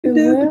Okay,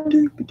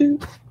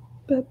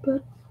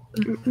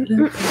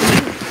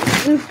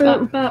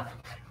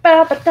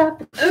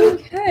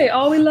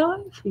 are we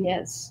live?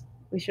 Yes,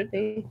 we should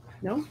be.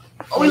 No?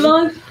 Are we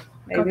live?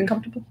 Got Maybe.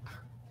 comfortable.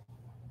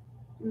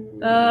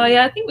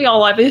 Yeah, I think we are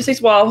live. It takes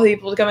a while for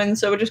people to come in,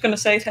 so we're just going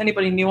to say to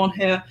anybody new on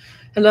here,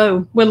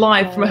 hello, we're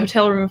live from a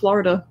hotel room in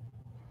Florida.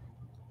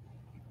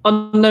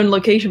 Unknown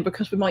location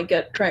because we might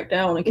get tracked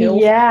down and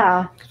killed.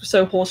 Yeah. We're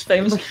so horse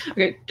famous.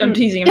 Okay, I'm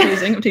teasing.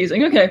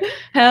 Okay.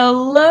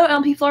 Hello,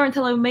 LP Florence.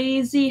 Hello,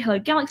 Maisie. Hello,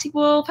 Galaxy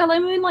Wolf. Hello,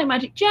 Moonlight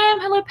Magic Gem.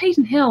 Hello,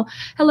 Peyton Hill.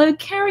 Hello,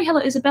 Carrie.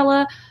 Hello,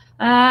 Isabella.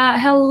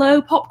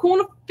 Hello, Popcorn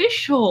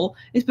Official.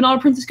 Is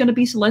Banana Princess going to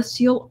be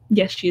Celestial?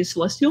 Yes, she is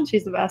Celestial.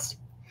 She's the best.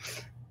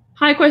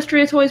 Hi,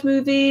 Equestria Toys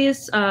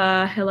Movies.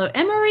 Hello,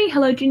 Emery.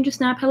 Hello, Ginger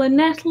Snap. Hello,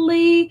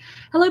 Natalie.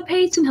 Hello,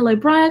 Peyton. Hello,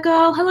 Briar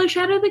Girl. Hello,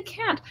 Shadow the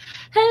Cat.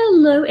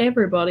 Hello,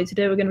 everybody.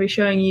 Today we're going to be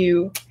showing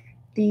you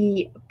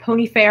The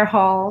Pony Fair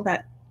haul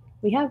that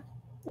we have.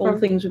 all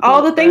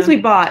the things we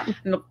bought.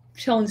 And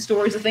telling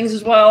stories of things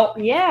as well.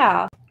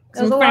 Yeah.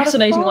 Something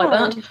fascinating like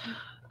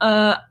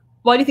that.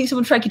 Why do you think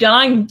someone tracked you down?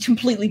 I'm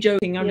completely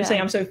joking. I'm just saying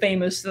I'm so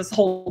famous. That's the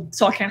whole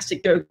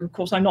sarcastic joke. Of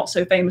course, I'm not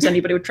so famous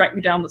anybody would track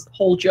me down. That's the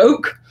whole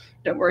joke.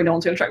 Don't worry, no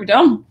one's going to track me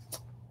down.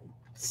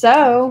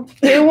 So,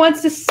 who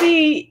wants to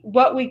see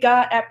what we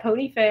got at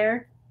Pony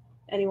Fair?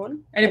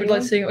 Anyone? Anybody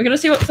like to see? We're going to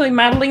see what's something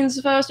Madeline's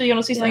first, or are you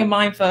going to see something of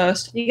mine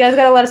first? You guys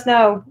got to let us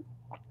know.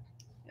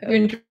 If you're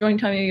enjoying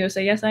time, you're going to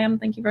say, yes, I am.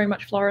 Thank you very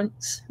much,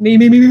 Florence. Me.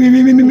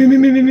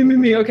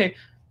 Okay.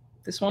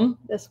 This one.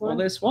 This one.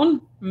 Or this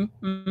one.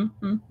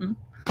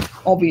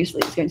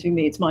 Obviously, it's going to be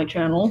me. It's my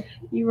channel.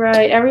 You're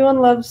right. Everyone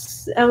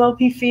loves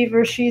MLP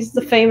Fever. She's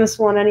the famous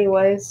one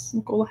anyways.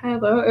 Look all the hair,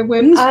 though. It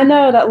wins. I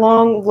know, that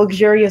long,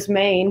 luxurious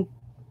mane.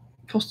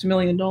 Cost $1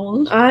 million.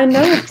 I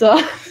know it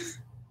does.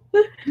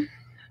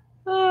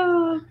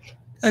 Oh,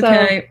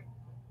 okay. So,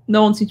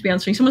 no one seems to be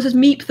answering. Someone says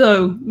Meep,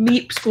 though.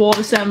 Meep squad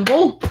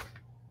assemble.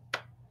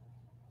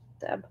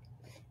 Deb.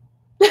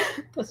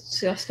 That's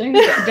disgusting.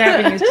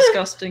 Dabbing is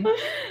disgusting.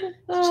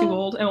 It's too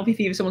old. MLP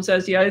Fever, someone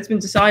says, yeah, it's been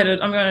decided.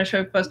 I'm going to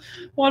show first.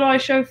 What do I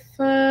show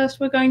first?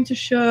 We're going to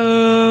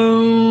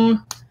show...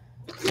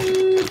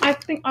 I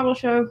think I will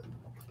show...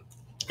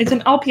 It's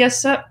an LPS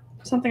set.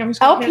 Something I'm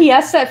just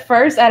LPS set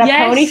first at a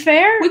Pony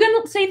Fair? We're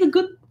going to say the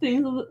good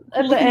things.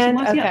 At the end,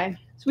 okay. Yeah.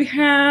 So we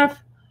have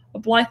a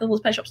Blythe Little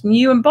Pet Shop's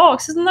new in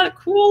box. Isn't that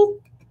cool?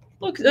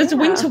 Look, it's a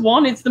winter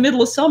one. It's the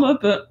middle of summer,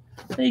 but...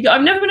 There you go.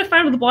 I've never been a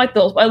fan of the Blythe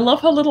dolls, but I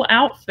love her little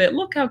outfit.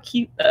 Look how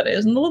cute that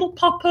is. And the little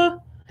pupper.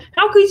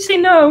 How could you say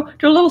no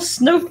to a little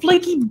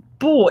snowflakey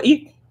boy?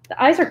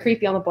 The eyes are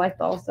creepy on the Blythe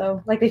dolls,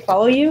 though. Like, they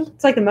follow you.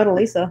 It's like the Mona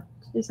Lisa.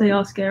 They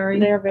are scary.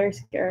 They are very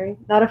scary.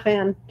 Not a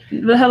fan.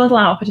 Her little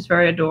outfit is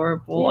very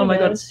adorable. Yeah, oh my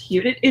god, it's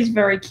cute. It is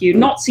very cute.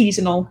 Not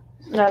seasonal.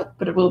 No.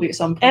 But it will be at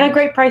some point. And a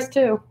great price,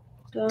 too.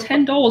 So.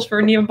 $10 for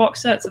a Neon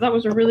box set, so that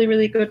was a really,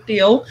 really good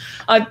deal.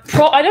 I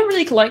don't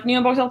really collect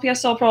Neon box LPS,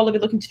 so I'll probably be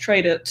looking to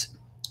trade it.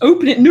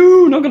 Open it?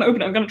 No, not going to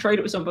open it. I'm going to trade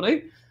it with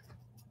somebody.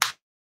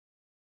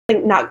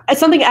 Not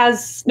something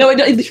as... No, it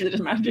literally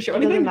doesn't matter. Just show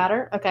anything. It doesn't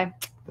matter? Okay.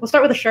 We'll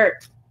start with a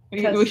shirt.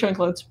 We're showing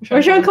clothes.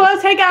 We're showing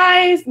clothes. Hey,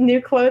 guys.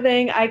 New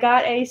clothing. I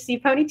got a Sea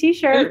Pony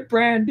t-shirt.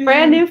 Brand new.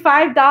 Brand new,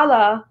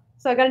 $5.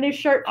 So I got a new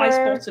shirt for... I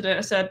spotted it.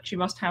 I said she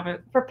must have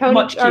it. For Pony...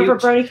 Much cute. Or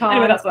for BronyCon.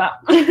 Anyway, that's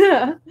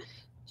that.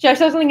 Should I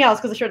show something else?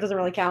 Because the shirt doesn't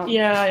really count.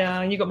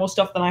 Yeah. You got more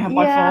stuff than I have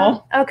by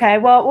far. Okay,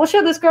 well, we'll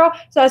show this girl.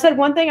 So I said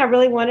one thing I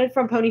really wanted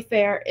from Pony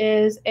Fair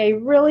is a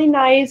really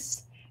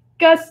nice,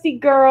 gusty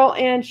girl,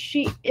 and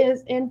she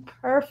is in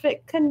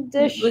perfect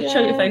condition. Let's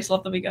show your face,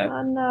 love. There we go.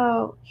 I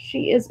know.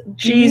 She is beautiful.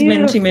 She's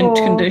minty mint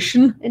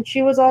condition. And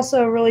she was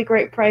also a really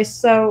great price.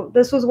 So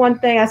this was one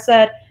thing I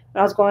said when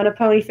I was going to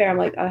Pony Fair. I'm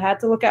like, I had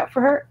to look out for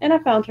her, and I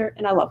found her,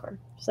 and I love her.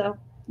 So...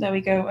 There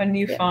we go. A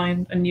new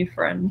find, a new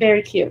friend.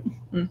 Very cute.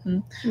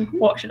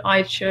 What should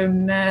I show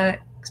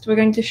next? We're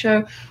going to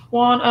show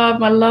one of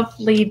my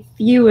lovely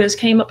viewers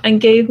came up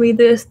and gave me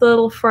this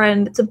little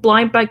friend. It's a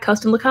blind bag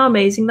custom. Look how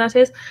amazing that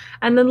is.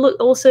 And then look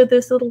also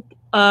this little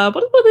what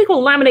do they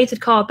call laminated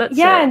card? That's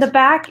and the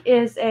back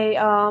is a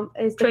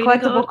is the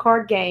collectible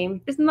card game.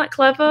 Isn't that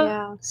clever?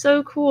 Yeah.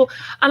 So cool.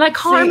 And I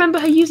can't remember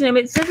her username.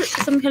 It says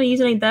it's some kind of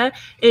username there.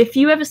 If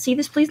you ever see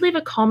this, please leave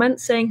a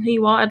comment saying who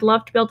you are. I'd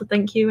love to be able to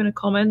thank you in a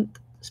comment.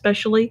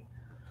 Especially.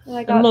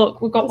 And look,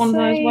 we've got one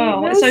there as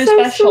well. It's so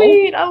special.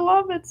 Sweet. I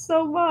love it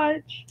so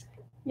much.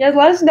 Yes,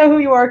 let us know who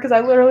you are, because I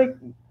literally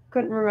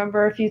couldn't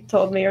remember if you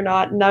told me or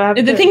not. No,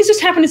 the things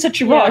just happen in such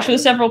a rush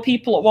with several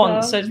people at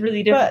once, so it's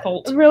really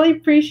difficult. I really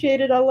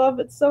appreciate it. I love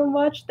it so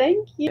much.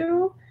 Thank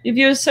you. Your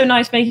viewers are so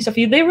nice making stuff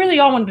for you. They really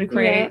are wanting to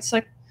create. It's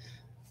like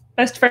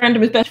best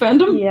fandom is best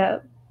fandom. Yeah.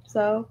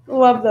 So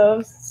love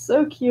those.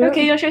 So cute.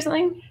 Okay, you want to show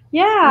something?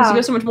 Yeah. You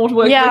got so much more to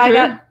work with. Yeah, I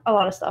got a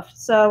lot of stuff.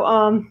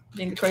 So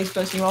being the crazy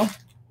person you are.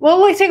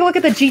 Well, let's take a look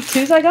at the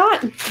G2s I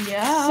got.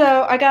 Yeah.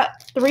 So I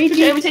got 3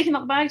 G2s. Are we taking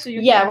out the bag? So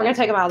we're gonna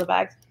take them out of the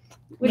bag.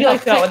 Would you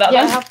like to go with that?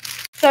 Yeah.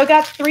 So I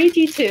got 3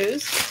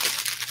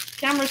 G2s.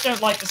 Cameras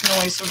don't like this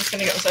noise, so we're just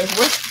gonna get this over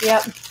with.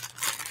 Yep.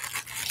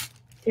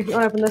 if you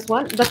want to open this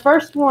one. The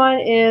first one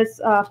is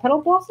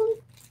Petal Blossom.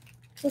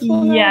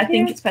 Yeah, I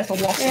think it's Petal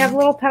Blossom. They have a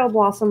little Petal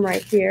Blossom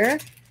right here.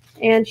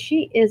 And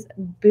she is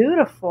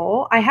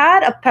beautiful. I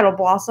had a Petal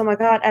Blossom I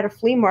got at a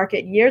flea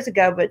market years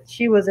ago, but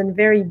she was in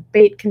very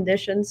bait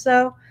condition.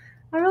 So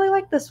I really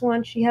like this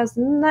one. She has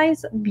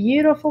nice,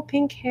 beautiful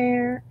pink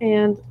hair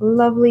and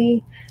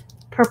lovely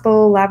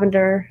purple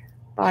lavender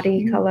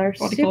body color.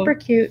 Super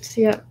cute.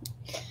 Yep.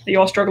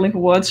 You're struggling for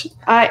words.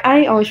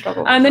 I always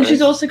struggle with And then words.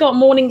 she's also got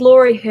Morning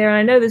Glory here. And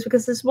I know this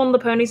because this is one of the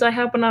ponies I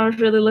had when I was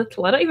really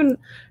little. I don't even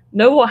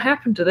know what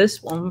happened to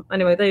this one.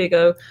 Anyway, there you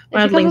go.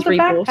 Madeline's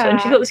rebought.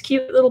 And she's got this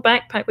cute little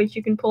backpack which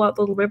you can pull out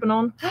the little ribbon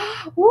on.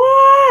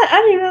 What?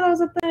 I didn't even know that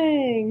was a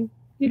thing.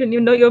 You didn't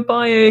even know you were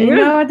buying.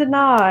 No, I did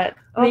not.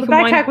 Well, the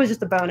backpack was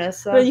just a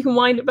bonus. So. Then you can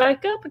wind it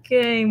back up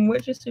again,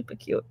 which is super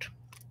cute.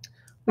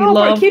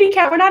 For a kitty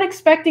cat, we're not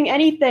expecting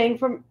anything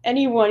from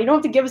anyone. You don't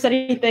have to give us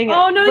anything.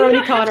 Oh no, you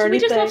don't have to. Or We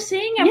just love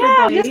seeing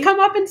everybody. Yeah, just come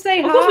up and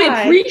say hi. Of course, we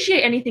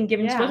appreciate anything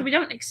given to us. We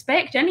don't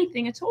expect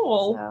anything at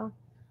all. So.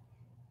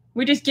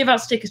 We just give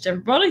out stickers to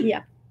everybody.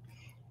 Yeah.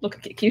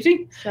 Look at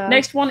cutie. So.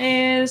 Next one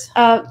is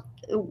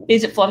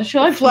it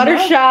Fluttershy?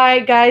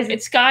 Fluttershy, guys.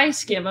 It's Sky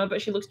Skimmer, but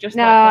she looks just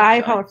like Fluttershy.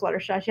 I call her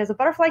Fluttershy. She has a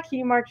butterfly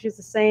cutie mark. She has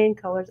the same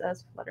colors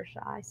as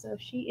Fluttershy. So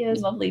she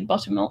is lovely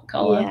buttermilk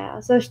color. Yeah.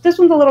 So this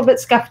one's a little bit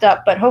scuffed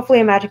up, but hopefully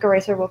a magic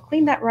eraser will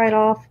clean that right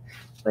off.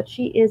 But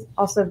she is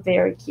also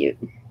very cute.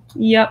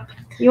 Yep.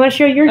 You want to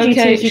show your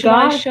G2s you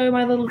got? I show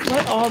my little...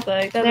 What are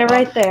they? They're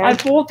right there. I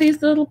bought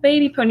these little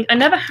baby ponies. I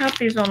never had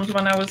these ones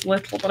when I was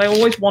little, but I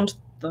always wanted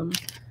them.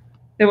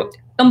 They were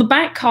on the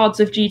back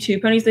cards of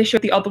G2 ponies. They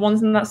showed the other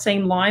ones in that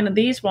same line, and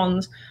these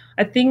ones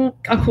I think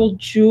are called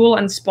Jewel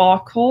and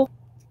Sparkle.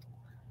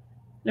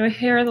 Now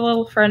here are the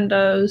little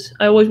friendos.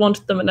 I always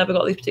wanted them, and never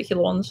got these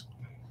particular ones.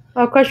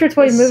 Oh, Crush Your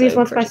Toys Movies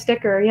wants my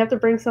sticker. You have to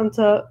bring some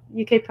to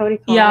UK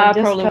PonyCon. Yeah, I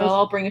probably will.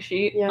 I'll bring a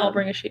sheet. Yeah. I'll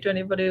bring a sheet to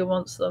anybody who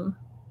wants them.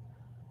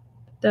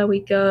 There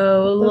we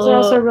go. Those are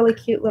also really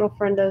cute little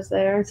friendos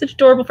there. Such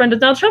adorable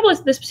friendos. Now, the trouble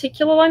is this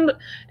particular line,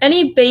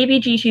 any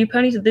baby G2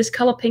 ponies with this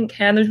color pink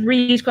hair, and there's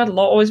reused quite a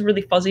lot, always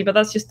really fuzzy, but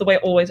that's just the way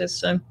it always is.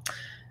 So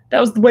that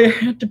was the way it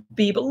had to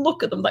be. But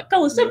look at them. That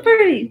color's so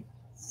pretty.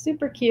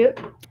 Super cute.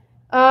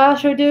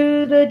 Should we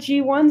do the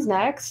G1s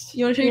next?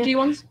 You want to show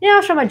your G1s? Yeah,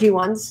 I'll show my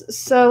G1s.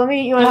 So let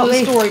me, you want to help me?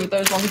 There's a story with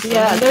those ones.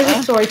 Yeah, there's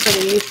a story for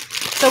these.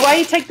 So while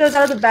you take those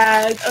out of the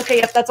bag, okay,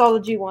 yep, that's all the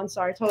G1s.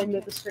 Sorry, totally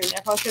moved the screen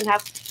there. Probably shouldn't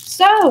have.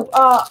 So,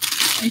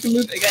 you can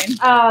move it again.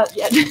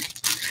 Yeah.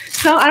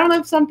 So I don't know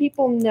if some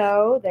people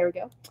know, there we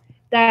go,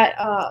 that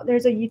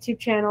there's a YouTube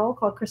channel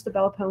called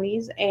Christabella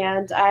Ponies,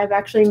 and I've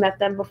actually met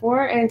them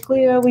before. And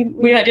Cleo, we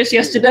met just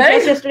yesterday.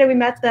 Just yesterday we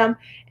met them,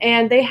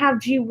 and they have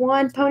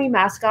G1 pony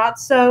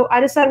mascots. So I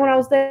decided when I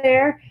was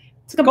there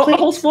to complete got the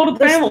whole squad of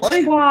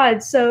family.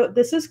 Squad. So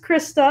this is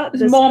Krista.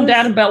 This is Mom,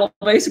 Dad, and Bella,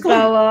 basically.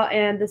 Bella,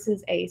 and this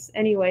is Ace.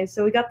 Anyway,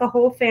 so we got the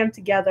whole fam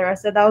together. I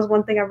said that was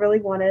one thing I really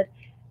wanted.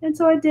 And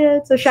so I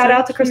did. So shout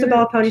out to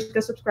Christabella Ponies.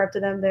 Go subscribe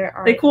to them.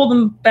 They call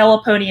them Bella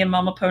Pony and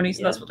Mama Pony,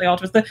 so that's what they are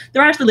to us.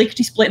 They're actually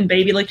Lickety Split and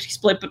Baby Lickety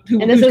Split, but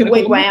and this is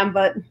Wigwam,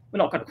 but we're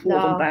not going to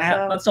call them that.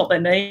 So, that's not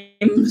their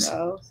names.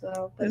 No,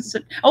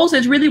 also,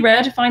 it's really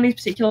rare to find these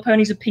particular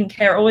ponies with pink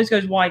hair. It always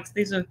goes white.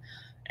 These are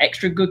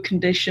extra good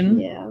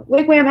condition. Yeah,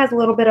 Wigwam has a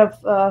little bit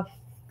of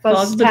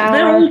fuzz.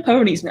 They're old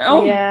ponies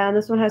now. Yeah, and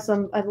this one has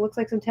some. It looks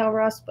like some tail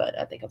rust, but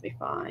I think it'll be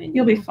fine.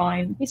 You'll be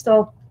fine. He's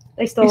still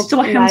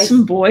a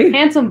handsome boy.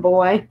 Handsome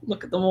boy.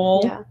 Look at them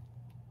all. Yeah.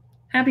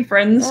 Happy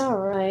friends. All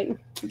right.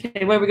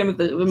 Okay, where are we going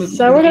to move?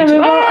 So we're going to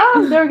move on.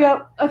 Oh, there we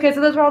go. Okay,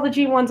 so those are all the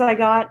G1s I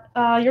got.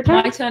 Your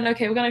turn? My turn.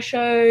 Okay, we're going to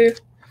show...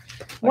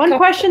 One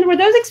question. Were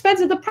those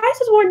expensive? The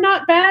prices were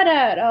not bad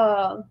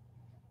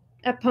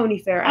at Pony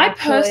Fair,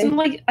 actually. I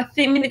personally, I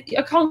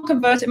can't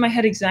convert it in my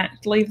head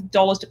exactly,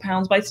 dollars to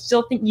pounds, but I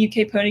still think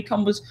UK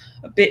PonyCon was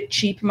a bit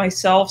cheaper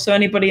myself. So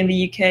anybody in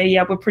the UK,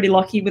 yeah, we're pretty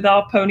lucky with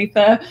our Pony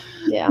Fair.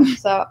 Yeah.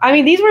 So I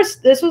mean,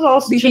 this was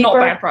also these cheaper. are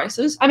not bad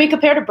prices. I mean,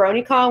 compared to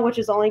BronyCon, which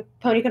is the only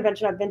pony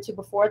convention I've been to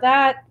before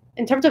that,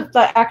 in terms of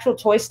the actual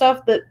toy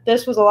stuff,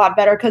 this was a lot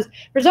better because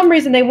for some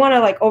reason they want to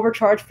like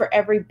overcharge for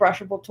every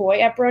brushable toy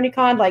at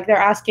BronyCon. Like they're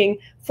asking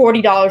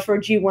 $40 for a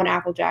G1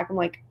 Applejack. I'm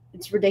like,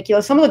 it's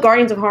ridiculous. Some of the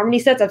Guardians of Harmony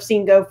sets I've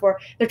seen they're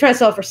trying to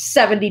sell it for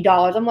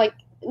 $70. I'm like,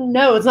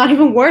 no, it's not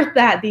even worth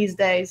that these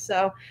days.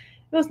 So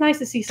it was nice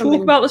to see something.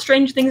 Talk about the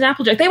Stranger Things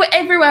Applejack. They were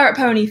everywhere at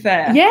Pony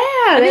Fair. Yeah.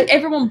 I think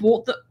everyone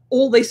bought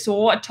all they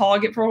saw at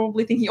Target,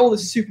 probably thinking, oh,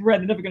 this is super rare,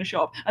 they're never going to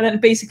show up. And then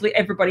basically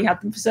everybody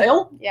had them for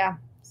sale. Yeah.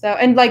 So,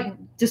 and like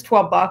just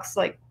 $12,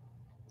 like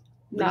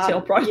retail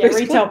price. Yeah,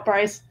 retail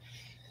price.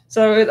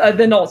 So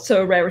they're not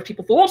so rare as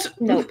people thought.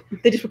 Nope.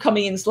 They just were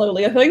coming in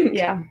slowly, I think.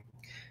 Yeah.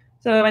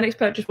 So my next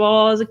purchase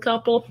was a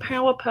couple of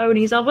Power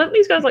Ponies. I went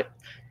these guys like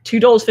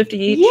 $2.50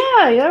 each.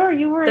 Yeah,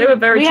 you were. They were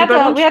very cheap.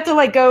 We had to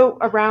like go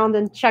around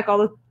and check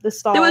all the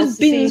stalls. There was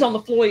bins on the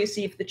floor, you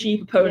see, for the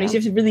cheaper ponies. Yeah.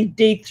 You have to really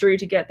dig through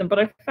to get them. But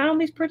I found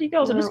these pretty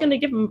girls. I'm just going to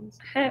give them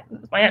hair.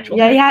 My actual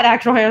Yeah, hair. you had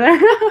actual hair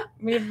there.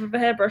 We have a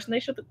hairbrush, and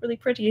they should look really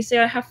pretty. You see,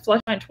 I have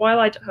Flashlight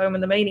Twilight at home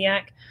and the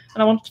Maniac,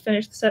 and I wanted to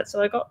finish the set,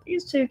 so I got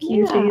these two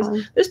cuties.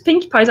 Yeah. This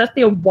Pinkie Pie is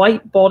actually a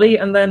white body,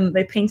 and then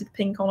they painted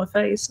pink on her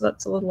face, so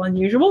that's a little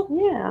unusual.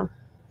 Yeah.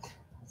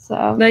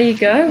 So there you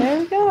go. There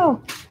we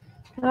go.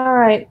 All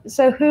right.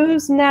 So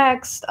who's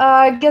next?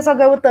 I guess I'll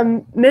go with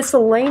the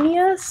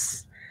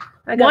miscellaneous.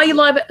 Why are you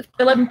live at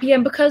 11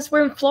 p.m.? Because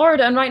we're in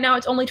Florida, and right now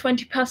it's only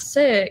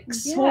 6:20.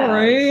 Yeah,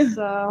 Sorry.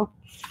 So,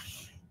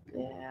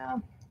 yeah.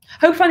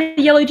 Hope find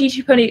the yellow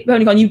G2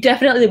 Ponycon. You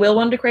definitely will,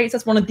 Wonder Crates.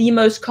 That's one of the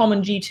most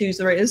common G2s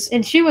there is.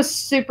 And she was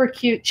super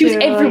cute, She was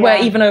everywhere,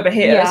 yeah. even over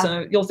here, Yeah.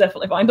 so you'll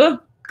definitely find her.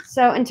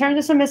 So in terms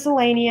of some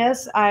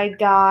miscellaneous, I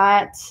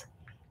got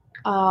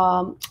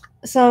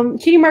some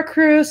Cutie Mark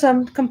Crew,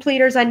 some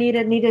completers I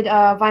needed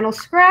Vinyl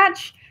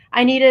Scratch.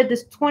 I needed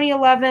this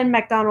 2011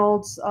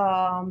 McDonald's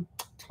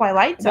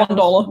Twilight. So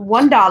 $1.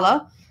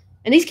 $1.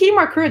 And these Cutie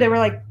Mark Crew, they were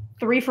like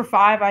 3 for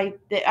 $5.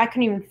 I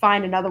couldn't even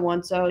find another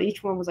one, so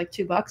each one was like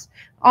 $2.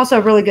 Also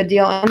a really good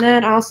deal. And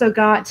then I also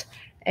got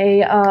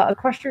a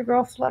Equestria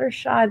Girl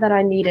Fluttershy that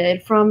I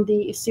needed from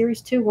the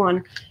Series 2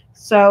 one.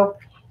 So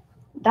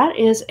that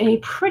is a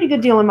pretty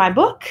good deal in my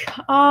book.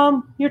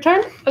 Your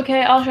turn.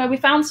 Okay, I'll show. We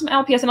found some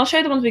LPS, and I'll show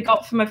you the ones we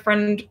got from a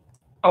friend.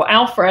 Oh,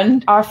 our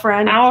friend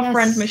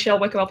Yes. Michelle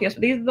Wicker LPS.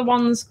 But these are the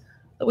ones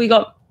that we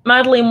got.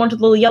 Madeline wanted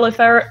a little yellow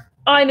ferret.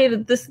 I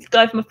needed this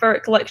guy from a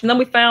ferret collection. Then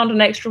we found an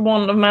extra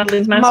one of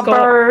Madeline's mascot. My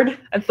bird.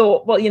 And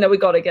thought, well, we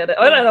got to get it.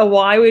 I don't know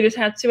why. We just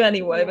had to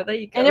anyway. But there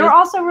you go. And they were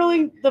also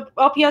the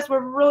LPS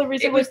were really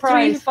reasonably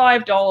priced. It was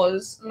 $3 for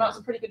 $5, and that's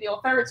a pretty good deal.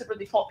 Ferrets are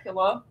really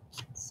popular.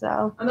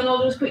 So. And then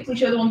I'll just quickly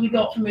show the ones we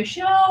got from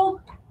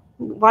Michelle.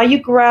 While you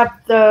grab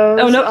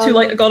those. Oh, no, too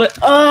late. I got it.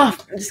 Oh,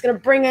 I'm just going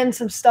to bring in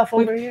some stuff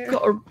over here.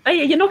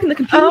 Hey, you're knocking the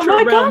computer Oh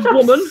my around, God,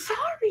 woman. I'm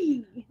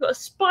sorry. You've got a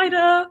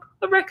spider,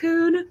 a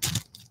raccoon,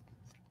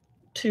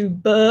 2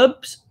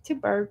 burbs. 2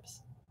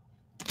 burbs.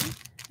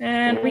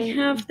 And we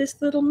have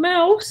this little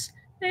mouse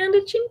and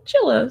a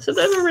chinchilla. So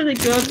they were really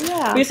good.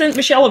 Yeah. We sent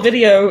Michelle a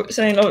video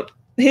saying, oh,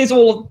 here's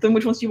all of them.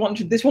 Which ones do you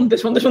want? This one,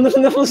 this one, this one, this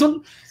one, this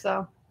one.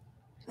 So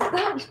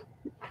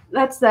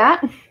that's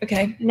that.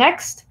 Okay.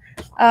 Next,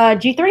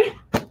 G3.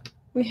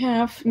 We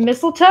have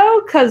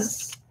Mistletoe,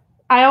 because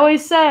I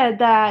always said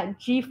that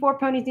G4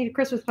 ponies needed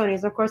Christmas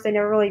ponies. Of course, they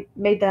never really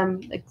made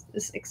them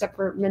except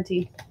for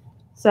Minty.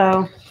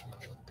 So,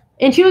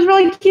 and she was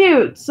really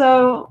cute.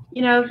 So,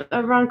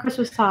 around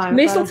Christmas time.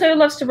 Mistletoe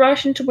loves to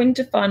rush into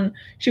winter fun.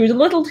 She was a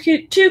little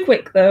too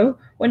quick though.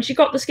 When she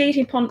got to the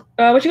skating pond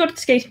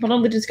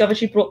on the Discover,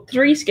 she brought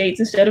 3 skates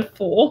instead of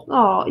 4.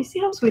 Oh, you see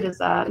how sweet is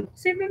that?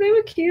 See, they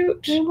were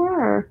cute. They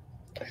were.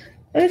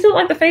 They don't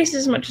like the faces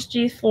as much as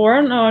G4. I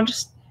don't know.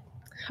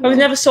 I was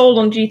never sold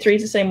on G3s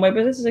the same way,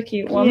 but this is a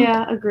cute one.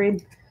 Yeah,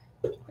 agreed.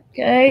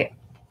 Okay.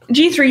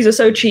 G3s are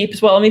so cheap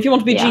as well. I mean, if you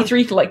want to be a Yeah.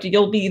 G3 collector,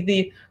 you'll be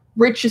the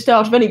richest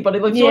out of anybody.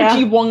 Like, if you're a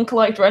G1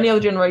 collector or any other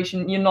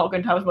generation, you're not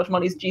going to have as much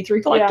money as a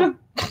G3 collector.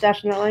 Yeah,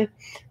 definitely.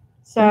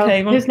 So,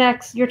 Okay, who's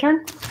next? Your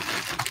turn?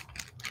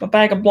 A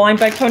bag of blind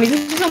bag ponies.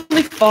 This is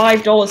only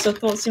 $5, so I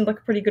thought it seemed like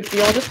a pretty good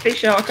deal. I'll just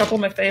fish out a couple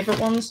of my favorite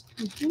ones.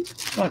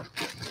 Look,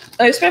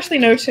 I especially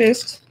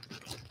noticed.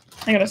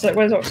 Hang on a sec.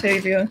 Where's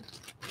Octavia?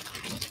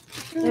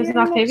 There's an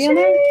Octavia in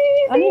there?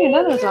 I didn't even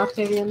know there was an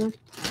Octavia in there.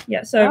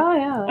 Yeah, so Oh,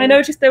 yeah. I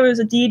noticed there was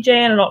a DJ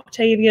and an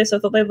Octavia, so I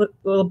thought they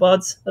looked little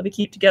buds. They'll be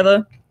cute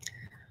together.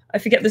 I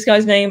forget this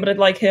guy's name, but I'd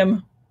like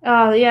him.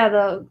 Yeah,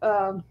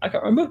 I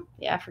can't remember.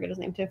 I forget his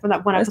name too from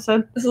that one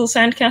episode. This little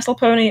sandcastle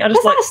pony. I That's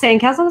just like. not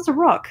a sandcastle, that's a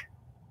rook.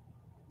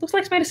 Looks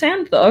like it's made of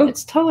sand, though.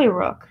 It's totally a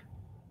rook.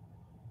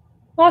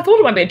 Well, I thought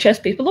it might be a chess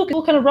piece, but look, it's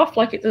all kind of rough,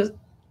 like it does.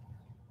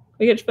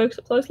 We get to focus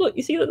up close. Look,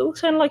 you see that it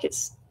looks kind of like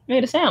it's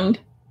made of sand.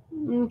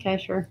 Okay,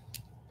 sure.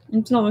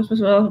 It's not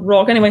supposed to be a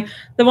rock. Anyway,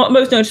 the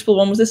most noticeable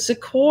one was this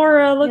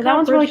Sakura. Look, That how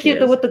one's really pretty she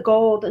cute is. with the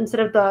gold instead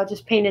of the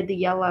just painted the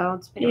yellow.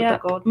 It's painted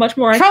with the gold. Much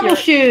more accurate.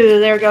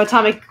 Troubleshoe. There we go.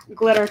 Atomic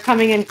glitter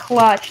coming in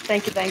clutch.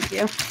 Thank you. Thank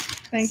you.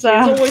 So-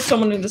 There's always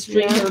someone in the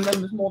stream Yeah. who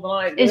remembers more than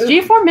I do. Is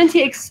G4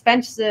 Minty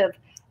expensive?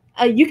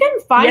 You can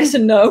find Yes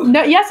and no.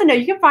 yes and no.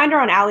 You can find her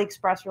on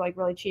AliExpress for like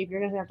really cheap.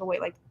 You're gonna have to wait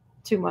like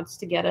 2 months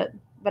to get it.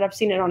 But I've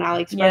seen it on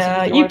AliExpress.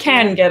 Yeah, you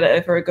can get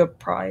it for a good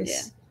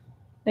price. Yeah.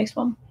 Next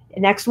one.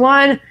 Next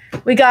one,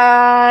 we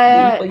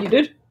got Well, you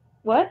did.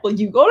 what? Well,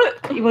 you got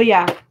it. Well,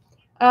 yeah.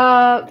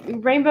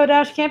 Rainbow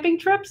Dash camping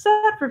trip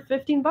set for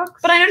 $15.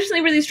 But I noticed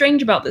something really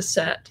strange about this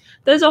set.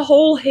 There's a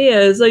hole here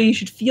as though you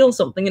should feel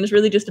something, and it's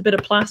really just a bit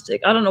of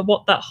plastic. I don't know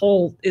what that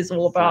hole is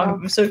all about.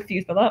 I'm so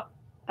confused by that.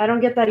 I don't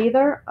get that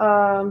either.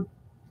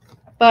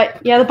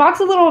 But yeah, the box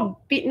is a little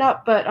beaten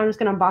up, but I'm just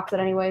gonna unbox it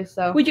anyway.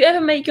 So Would you ever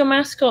make your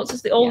mascots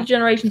as the older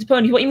generation's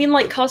ponies? What you mean,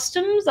 like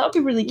customs? That would be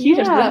really cute.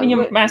 Just having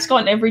your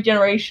mascot in every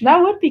generation. that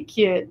would be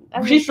cute.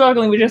 She's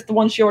struggling with just the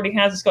one she already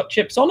has. It's got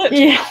chips on it.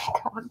 Yeah.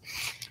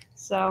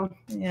 So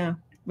Yeah.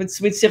 We'd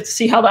have to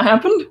see how that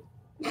happened.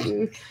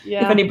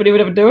 Yeah. If anybody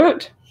would ever do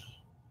it.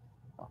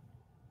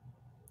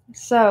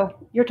 So,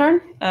 your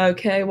turn?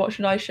 Okay, what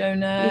should I show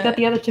now? You got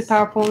the other two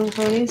power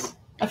ponies.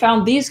 I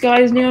found these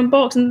guys new in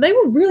box, and they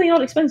were really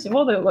not expensive,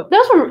 were they? Like,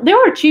 They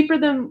were cheaper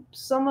than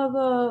some of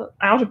the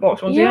out of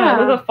box ones, Yeah.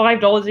 They were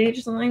 $5 each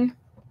or something.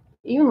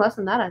 even less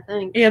than that, I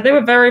think. Yeah, they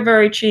were very,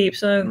 very cheap,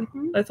 so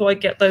Mhm. I thought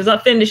I'd get those.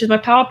 That finishes my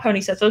power pony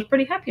set, so I was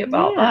pretty happy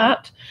about Yeah.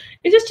 that.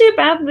 It's just too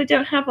bad that they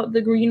don't have like the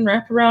green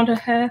wrap around her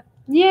hair.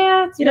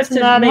 Yeah, it's You'd have missing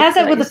to that. It make has it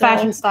that with the yourself.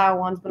 fashion style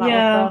ones, but not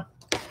Yeah.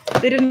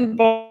 with They didn't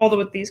bother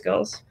with these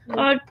girls. Well,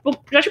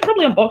 I should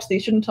probably unbox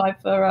these, shouldn't I,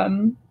 for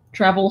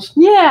travels?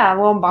 the. Yeah,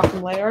 we'll unbox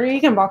them later. Or you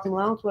can unbox them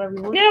now, it's whatever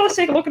you want. Yeah, let's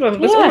take a look at them.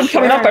 There's Yeah, one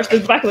coming up sure. actually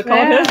at the back of the card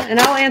Yeah, here. and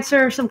I'll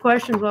answer some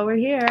questions while we're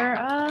here.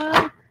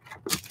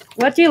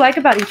 What do you like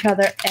about each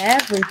other?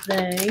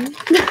 Everything.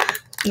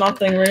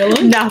 Nothing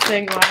really.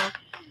 Nothing.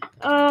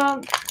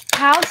 Wow.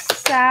 How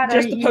sad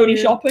Just are the pony you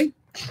shopping.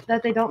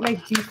 that they don't make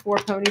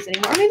G4 ponies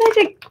anymore? I mean,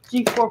 they did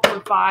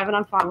G4.5, and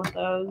I'm fine with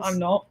those. I'm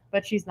not.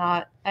 But she's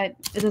not. It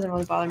doesn't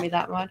really bother me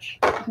that much.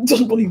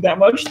 Doesn't believe that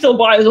much. Still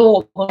buys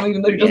all of them,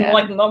 even though she doesn't Yeah.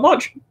 like them that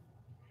much.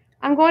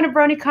 I'm going to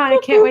BronyCon. I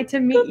can't wait to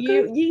meet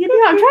you. You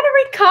know, I'm trying to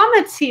read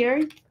comments here.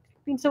 You're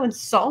being so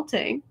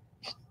insulting.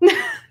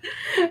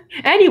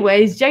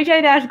 Anyways,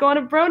 JJ Dash going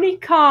to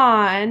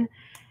BronyCon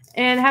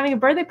and having a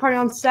birthday party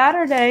on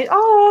Saturday.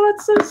 Oh,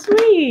 that's so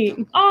sweet.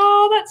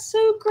 Oh, that's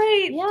so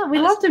great. Yeah, we'd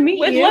love to meet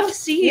We'd you. love to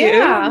see you.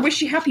 Yeah.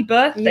 Wish you happy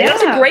birthday.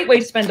 That's a Yeah. great way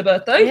to spend a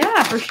birthday.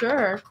 Yeah, for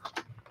sure.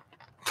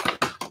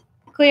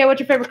 Clea, what's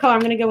your favorite color? I'm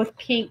going to go with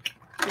pink.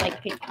 I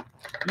like pink.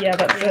 Yeah,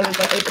 that's my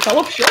favorite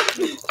color for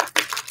sure.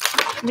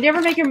 Would you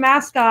ever make your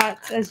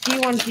mascots as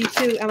G1,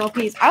 G2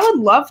 MLPs? I would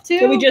love to.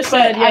 So we just but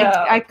said,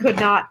 yeah. I could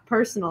not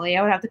personally.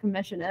 I would have to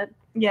commission it.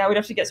 Yeah, we'd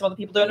have to get some other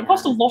people doing it. It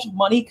costs a lot of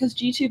money because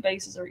G2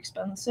 bases are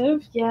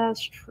expensive. Yeah,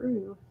 it's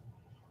true.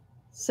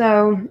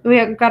 So we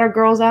have got our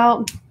girls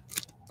out.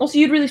 Also,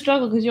 you'd really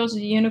struggle because yours is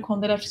a unicorn.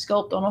 They'd have to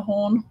sculpt on a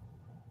horn.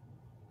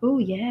 Oh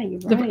yeah, you're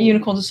The right.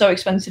 unicorns are so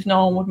expensive,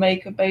 no one would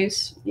make a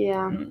base.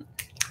 Yeah.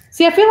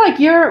 See, I feel like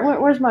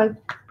where's my?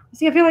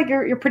 See, I feel like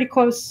you're pretty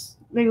close.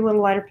 Maybe a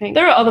little lighter pink.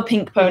 There are other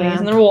pink ponies, Yeah.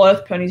 and they're all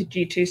earth ponies at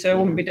G2, so it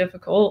wouldn't be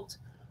difficult.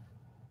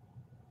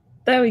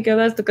 There we go.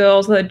 There's the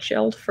girls. They're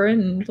gelled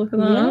fringe. Look at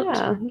that.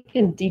 Yeah, you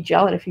can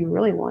degel it if you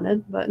really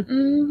wanted, but. I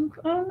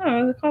don't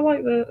know. I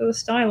like the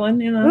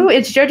styling, you know. Ooh,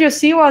 it's JoJo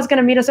Siwa is going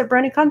to meet us at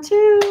BronyCon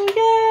too.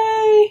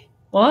 Yay!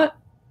 What?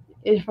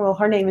 Well,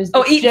 her name is.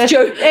 Oh, it's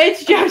JoJo.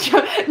 It's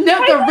JoJo.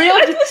 No, The real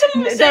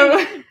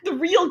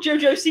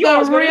JoJo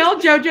Siwa. the real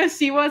JoJo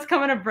Siwa is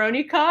coming to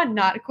BronyCon,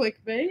 not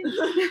clickbait.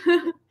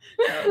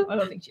 No, I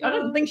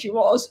don't think she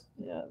was.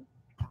 Yeah.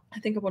 I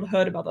think I would have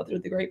heard about that through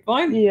the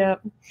grapevine. Yeah.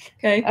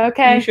 Okay. Okay.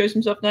 Can you show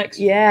some stuff next?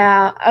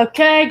 Yeah.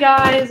 Okay,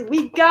 guys,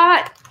 we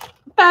got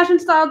fashion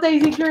style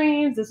Daisy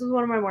Dreams. This was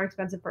one of my more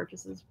expensive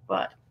purchases,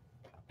 but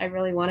I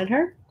really wanted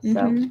her. So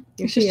Mhm. here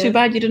It's she just too is.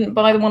 bad you didn't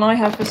buy the one I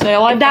have for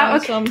sale. I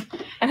That- found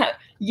some.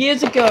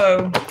 Years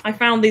ago, I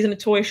found these in a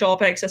toy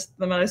shop, accessed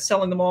them, and I was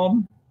selling them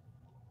on.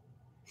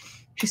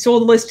 She saw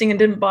the listing and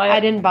didn't buy it. I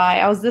didn't buy.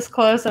 I was this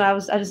close, and I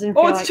just didn't.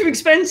 Oh, feel it's like, too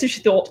expensive,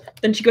 she thought.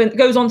 Then she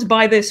goes on to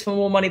buy this for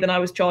more money than I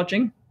was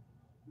charging.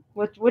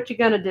 What you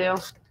gonna do?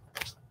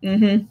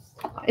 Mm-hmm.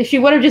 If she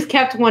would have just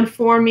kept one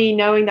for me,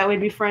 knowing that we'd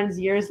be friends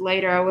years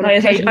later, I would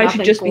have paid I nothing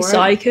should just for be it.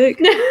 psychic.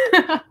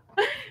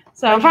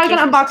 So I'm probably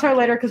gonna just be unbox her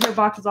later because her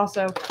box is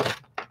also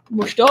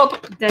Mushed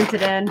up.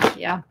 dented in.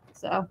 Yeah.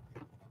 So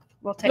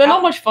we'll take. They're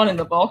not much fun in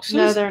the boxes.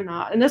 No, they're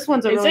not. And this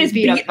one's a It really says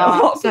beat up beat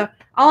up. box. So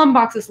I'll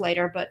unbox this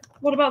later. But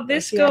What about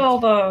this Yeah. girl,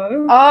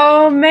 though?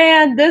 oh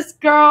man, this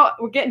girl.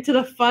 We're getting to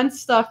the fun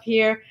stuff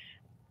here.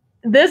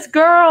 This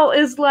girl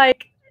is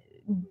like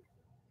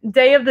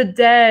Day of the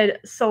Dead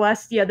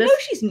Celestia. This No,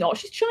 she's not.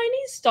 She's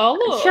Chinese style.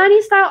 Look. shiny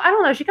style. I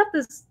don't know. She got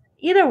this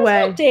either That's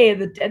way. not Day of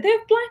the Dead. They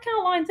have black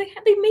outlines. They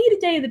made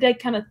a Day of the Dead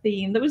kind of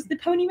theme. That was the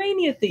Pony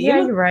Mania theme. Yeah,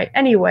 you're right.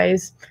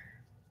 Anyways,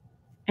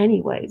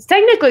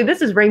 technically,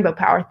 this is Rainbow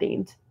Power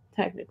themed.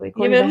 Technically,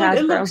 Yeah, according but to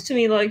it Hasbro. looks to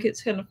me like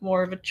it's kind of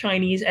more of a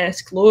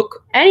Chinese-esque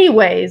look,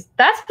 Anyways,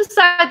 that's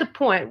beside the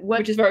point. What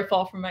which is very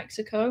far from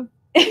Mexico.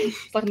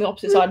 It's like on the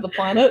opposite side of the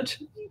planet.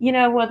 you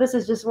know what? This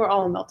is just we're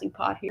all a melting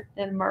pot here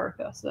in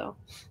America, so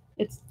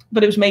it's.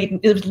 But it was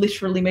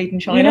literally made in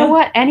China. You know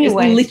what?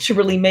 Anyway, It's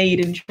literally made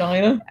in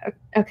China.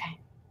 okay.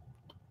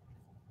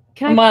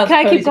 And Miles Can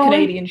I Pony's keep a going?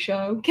 Canadian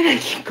show. Can I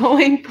keep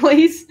going,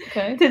 please,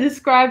 Okay. to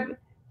describe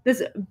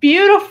this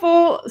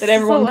beautiful? That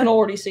everyone can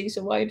already see,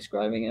 so why are you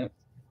describing it?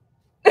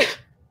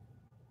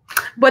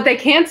 What they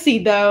can't see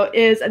though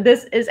is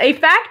this is a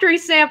factory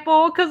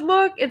sample because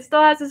look, it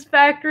still has this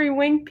factory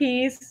wing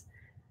piece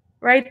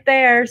right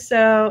there.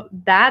 So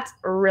that's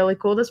really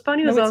cool. This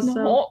pony was No, it's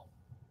also not.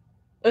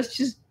 Let's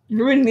just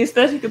ruin the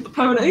aesthetic of the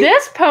pony.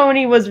 this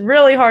pony was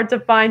really hard to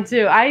find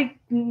too. I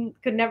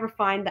could never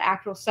find the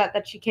actual set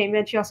that she came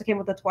in. She also came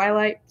with the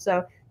Twilight.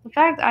 So the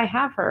fact I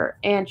have her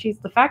and she's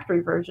the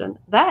factory version,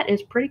 that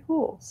is pretty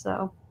cool.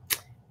 So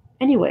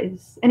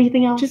anyways,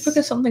 anything else? Just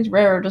because something's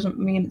rarer doesn't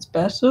mean it's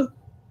better.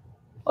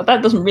 Like,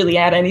 that doesn't really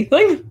add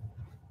anything.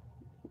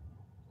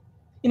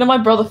 You know, my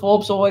brother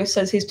Forbes always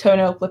says his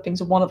toenail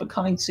clippings are one of a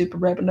kind, super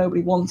rare, but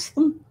nobody wants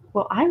them.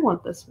 Well, I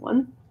want this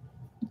one.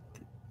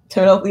 He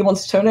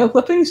wants toenail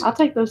clippings? I'll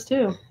take those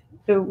too.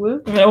 Ooh,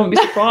 woo. I mean, I wouldn't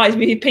be surprised.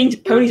 If he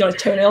painted ponies on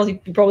his toenails,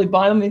 he'd probably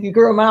buy them. If you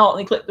grew them out and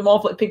he clipped them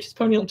off like pictures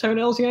pony on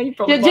toenails, yeah, you'd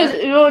probably buy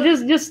them. Oh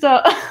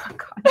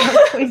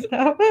God, please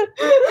no.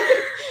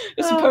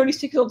 Just some pony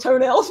stickers on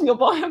toenails and you'll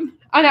buy them.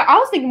 I know. I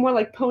was thinking more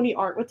like pony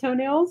art with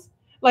toenails,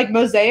 like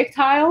mosaic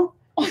tile.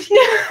 Oh,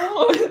 yeah.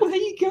 Oh, there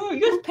you go.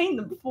 You guys paint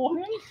them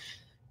beforehand.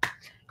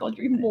 God,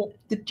 you're even more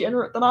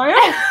degenerate than I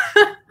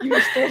am. You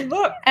just thought of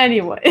that.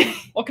 Anyway.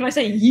 What can I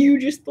say? You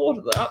just thought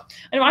of that.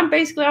 Anyway, I'm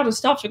basically out of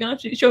stuff, so we're going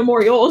to have to show more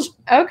of yours.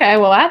 Okay,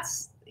 well,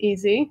 that's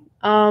easy.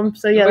 So,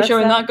 yeah. We're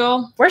showing that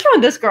girl. We're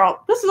showing this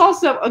girl. This is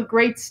also a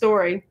great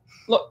story.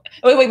 Look,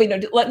 wait, no,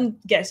 let them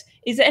guess.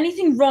 Is there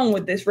anything wrong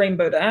with this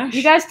rainbow dash?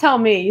 You guys tell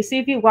me. You see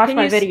if you watch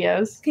my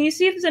videos. Can you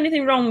see if there's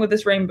anything wrong with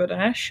this rainbow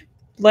dash?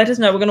 Let us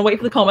know. We're going to wait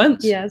for the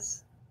comments.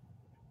 Yes.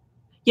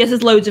 Yes,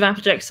 there's loads of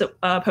Afterjacks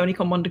that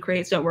PonyCon Wonder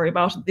creates. Don't worry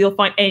about it. You'll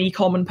find any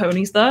common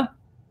ponies there.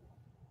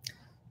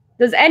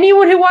 Does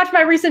anyone who watched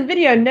my recent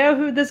video know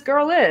who this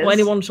girl is? Well,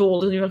 anyone at all.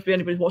 Doesn't even have to be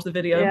anybody who watched the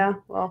video. Yeah,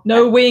 well.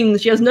 No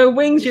wings. She has no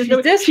wings. She's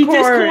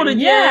Discorded.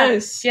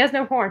 Yes. She has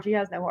no horn. She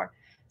has no horn.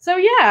 So,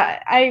 yeah,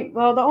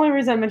 the only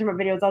reason I mentioned my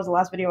video is that was the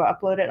last video I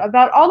uploaded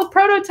about all the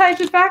prototypes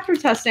and factory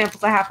test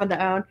samples I happen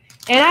to own.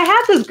 And I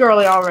had this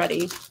girly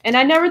already. And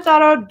I never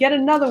thought I would get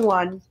another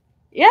one.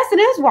 Yes, it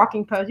is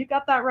walking pose. You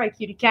got that right,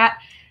 cutie cat.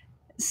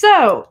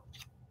 So,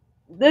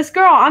 this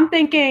girl, I'm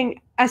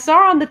thinking, I saw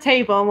her on the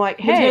table. I'm like,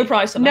 hey,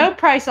 there's no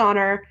price on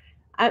her.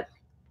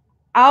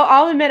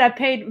 I'll admit I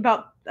paid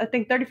about, I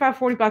think, $35,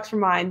 $40 for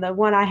mine, the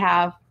one I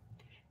have.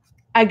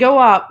 I go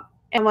up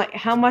and I'm like,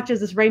 how much is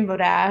this rainbow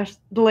dash?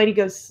 The lady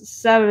goes,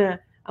 $7.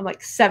 I'm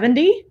like,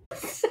 70?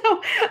 So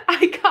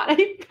I got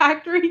a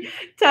factory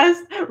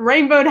test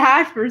rainbow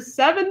dash for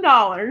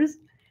 $7.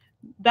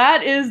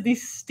 That is the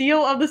steal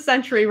of the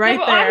century right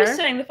there. I was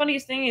saying the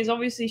funniest thing is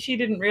obviously she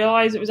didn't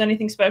realize it was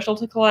anything special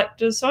to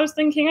collectors. So I was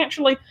thinking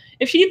actually,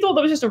 if she thought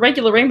that was just a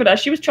regular rainbow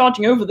dash, she was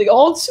charging over the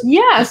odds.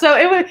 Yeah. So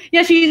it was.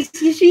 Yeah. She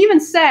even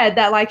said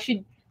that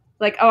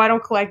oh, I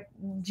don't collect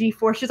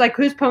G4. She's like,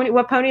 whose pony?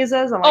 What pony is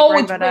this? I'm like,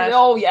 rainbow dash.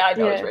 Oh yeah, I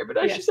know it's rainbow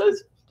dash. Yeah. She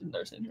says. Didn't know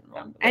anything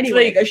wrong. Anyway, so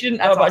there you go. She didn't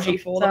know about awesome.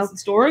 G4. That's the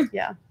story.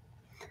 Yeah.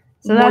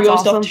 So that's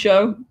awesome. Stuff to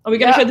show. Are we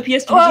going to show the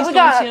PS2? Well, we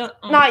got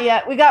not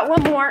yet. We got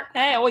one more.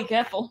 Hey, wait,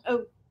 careful.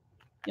 Oh,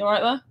 you all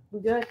right there?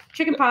 We're good.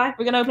 Chicken pie.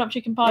 We're going to open up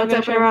chicken pie. Let's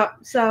open her up.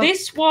 So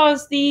this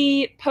was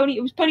the Pony.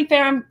 It was Pony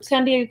Fair and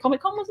San Diego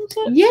Comic Con, wasn't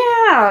it?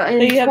 Yeah,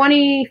 in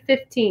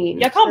 2015.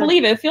 Yeah, I can't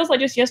believe it. It feels like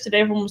just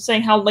yesterday everyone was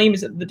saying how lame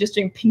is it that they're just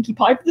doing Pinkie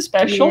Pie for the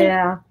special.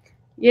 Yeah.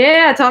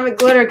 Yeah, Atomic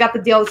Glitter got the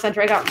deal of the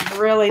century. I got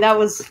really, like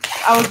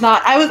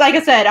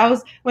I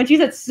said, when she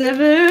said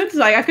 7,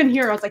 like I couldn't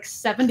hear her. I was like,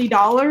 $70?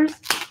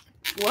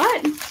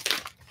 What?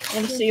 I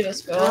want to see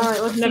this girl. Right,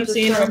 I've never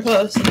seen her in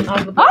person.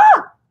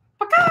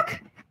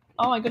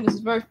 Oh my goodness,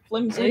 it's very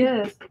flimsy.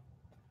 It is.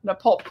 And a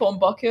popcorn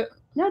bucket.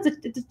 No, it's a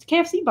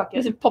KFC bucket.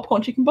 It's a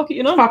popcorn chicken bucket,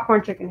 you know? It's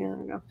popcorn chicken, yeah, there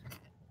we go.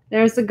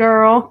 There's the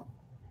girl.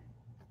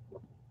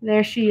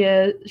 There she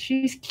is.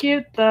 She's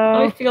cute,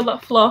 though. I feel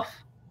that fluff.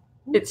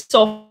 It's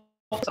soft.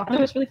 I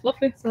know it's really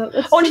fluffy. So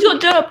and she's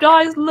got derped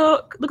eyes.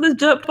 Look at those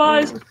derped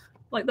eyes.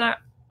 Like that.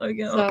 There we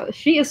go. So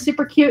she is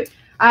super cute.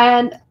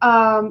 And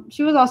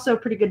she was also a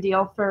pretty good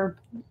deal for...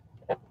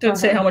 Don't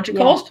say how much it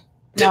cost.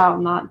 No,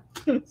 not.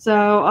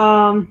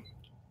 So,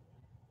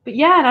 but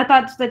yeah, and I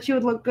thought that she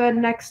would look good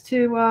next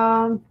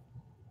to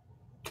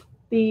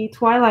the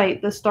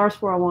Twilight, the Star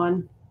Swirl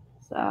one.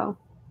 So.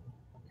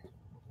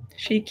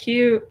 She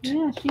cute.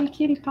 Yeah, she a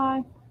cutie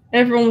pie. I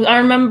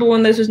remember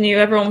when this was new,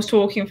 everyone was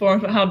talking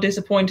about how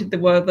disappointed they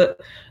were that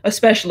a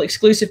special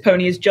exclusive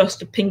pony is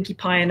just a Pinkie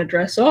Pie and a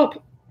dress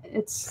up.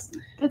 It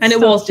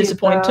was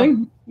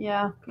disappointing. Though.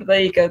 Yeah. But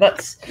there you go.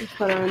 That's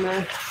put her in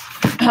there.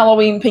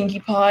 Halloween Pinkie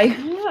Pie.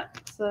 Yeah.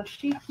 So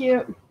she's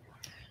cute.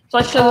 So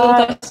I show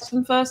the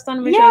custom first,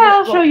 then.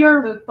 I'll show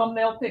your the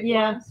thumbnail pic.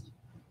 Yeah. First.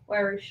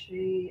 Where is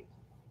she?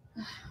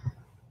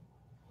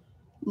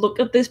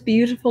 Look at this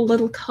beautiful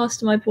little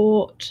custom I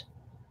bought.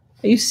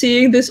 Are you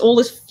seeing this? All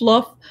this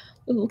fluff.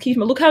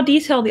 Look how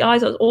detailed the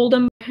eyes are. It's all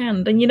done by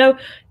hand. And you know,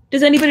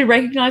 does anybody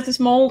recognize this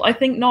mold? I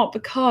think not,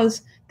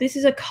 because this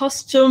is a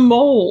custom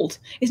mold.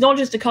 It's not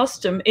just a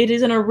custom. It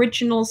is an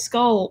original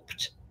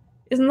sculpt.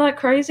 Isn't that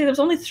crazy? There was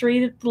only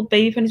 3 little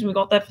baby pennies when we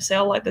got there for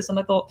sale like this, and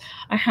I thought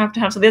I have to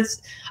have. So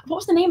this. What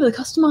was the name of the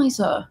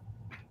customizer?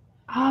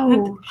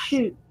 Oh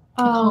shoot!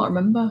 I can't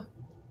remember.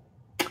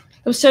 There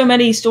were so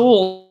many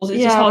stalls.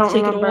 It's just hard to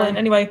take it all in.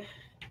 Anyway,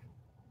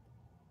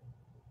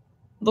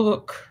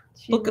 look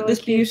at this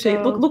beauty.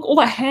 Look all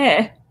that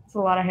hair. It's a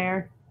lot of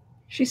hair.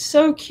 She's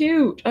so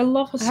cute. I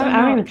love her so much. I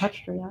haven't even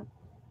touched her yet.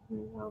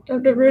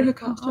 Don't ruin her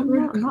costume.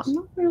 I'm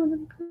not really.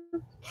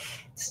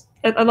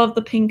 I love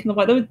the pink and the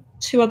white. There were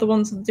 2 other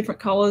ones in different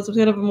colours. There was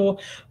kind of more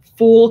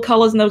fall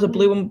colours, and there was a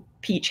blue and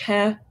peach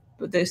hair.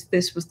 But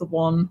this was the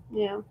one.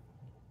 Yeah.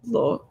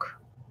 Look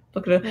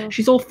at her. Yeah.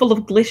 She's all full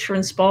of glitter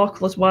and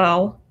sparkle as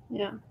well.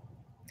 Yeah.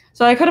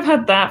 So I could have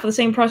had that for the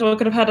same price, or I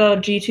could have had a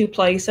G2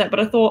 playset, but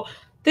I thought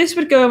this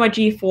would go in my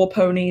G4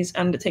 ponies,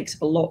 and it takes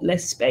up a lot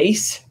less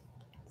space.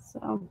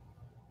 So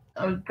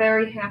I was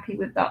very happy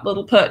with that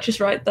little purchase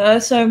right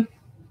there. So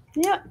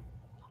yeah.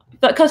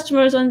 That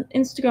customer is on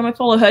Instagram. I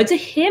follow her. It's a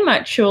him,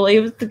 actually.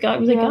 It was the guy.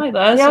 It was a guy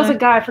there. Yeah, so. it was a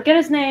guy. I forget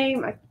his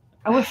name.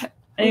 I wish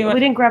anyway, we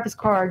didn't grab his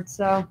card.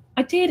 So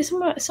I did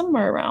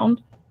somewhere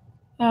around.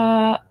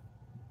 Clay,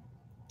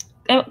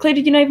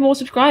 did you know more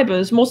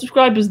subscribers? More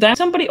subscribers there.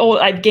 Somebody,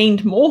 or I've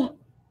gained more.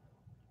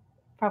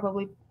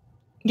 Probably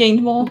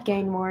gained more.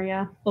 Gained more,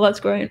 yeah. Well, that's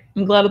great.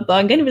 I'm glad of that.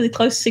 I'm getting really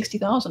close to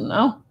 60,000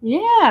 now.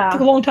 Yeah. It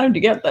took a long time to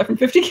get there from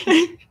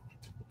 50k.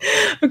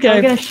 Okay.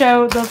 I'm gonna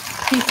show the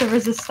piece of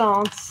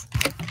resistance.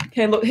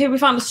 Okay, look here. We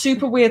found a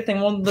super weird thing.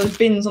 One of those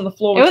bins on the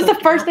floor. It was the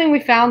first thing we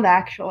found,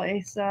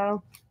 actually.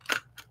 So,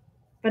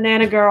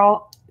 Banana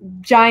Girl,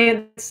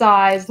 giant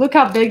size. Look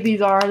how big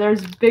these are. They're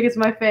as big as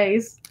my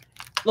face.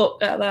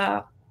 Look at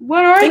that.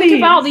 What are these? Think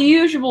about the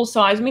usual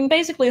size. I mean,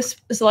 basically, a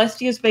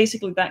Celestia is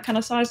basically that kind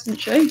of size, isn't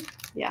she?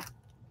 Yeah.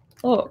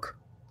 Look.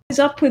 What's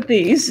up with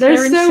these? They're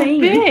so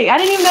insane. big. I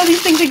didn't even know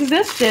these things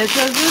existed.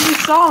 So as soon as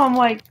I saw them, I'm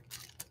like,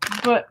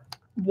 but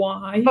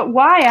why? But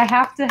why? I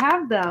have to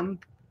have them.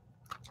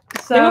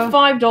 So they were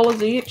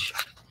 $5 each.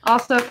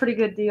 Also a pretty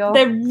good deal.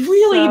 They're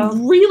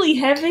really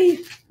heavy.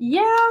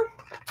 Yeah.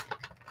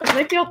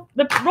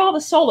 They're rather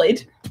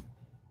solid.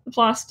 The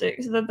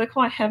plastic, so they're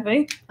quite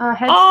heavy.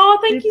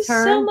 Thank you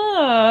turn. so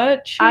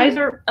much. Eyes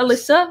are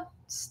Alyssa.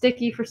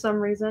 Sticky for some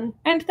reason.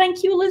 And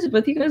thank you,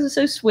 Elizabeth. You guys are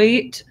so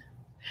sweet.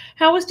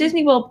 How was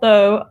Disney World,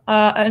 though?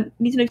 I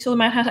need to know till the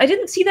Madhouse. I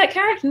didn't see that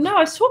character. No,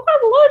 I saw quite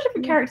a lot of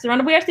different characters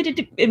around. We actually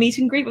did a meet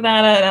and greet with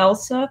Anna and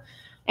Elsa.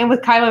 And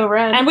with Kylo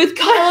Ren.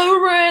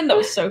 That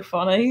was so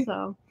funny.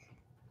 So,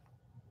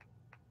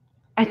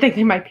 I think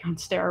they might be on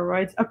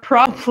steroids.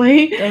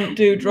 Probably. Don't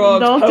do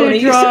drugs. Don't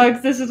ponies. do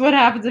drugs. This is what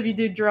happens if you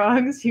do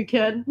drugs. You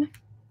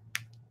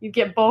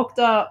get bulked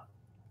up.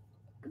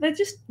 They're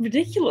just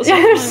ridiculous.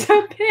 Yeah, they're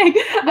so big.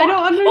 I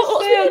don't understand.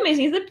 What's really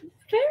amazing is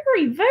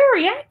they're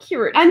very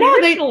accurate. I know,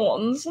 the original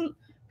ones. And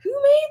who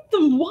made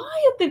them?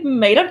 Why have they been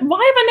made? Why have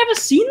I never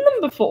seen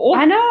them before?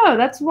 I know.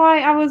 That's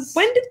why I was.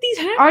 When did these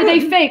happen? Are they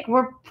fake?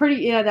 I'm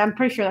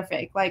pretty sure they're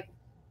fake.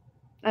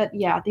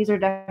 Yeah, these are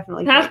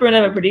definitely. Hasbro fake.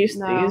 never produced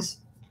these.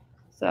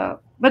 So,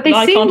 but they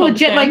seem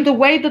legit. Like the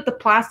way that the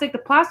plastic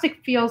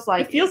feels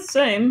like it feels the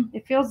same.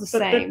 It feels the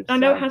same. I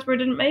know Hasbro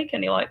didn't make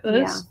any like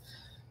this. Yeah.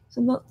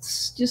 So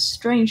that's just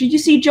strange. Did you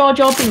see Jar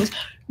Jar Binks?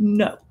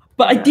 No.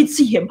 But I did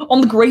see him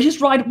on the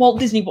greatest ride at Walt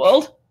Disney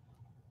World.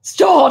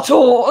 Star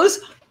Tours!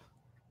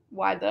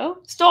 Why though?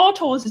 Star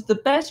Tours is the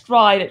best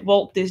ride at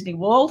Walt Disney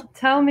World.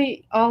 Tell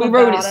me all about it. We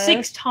rode it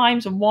 6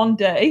 times in one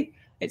day.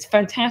 It's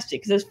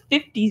fantastic because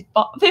there's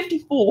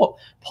 54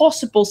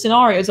 possible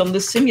scenarios on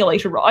this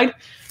simulator ride.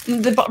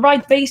 And the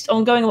ride based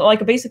on going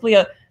like basically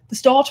the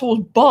Star Tours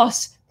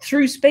bus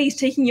through space,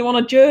 taking you on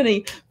a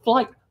journey for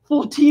like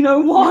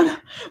 1401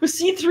 with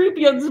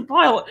C-3PO as a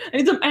pilot,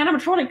 and it's an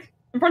animatronic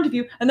in front of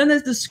you, and then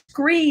there's the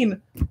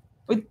screen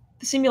with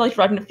the simulator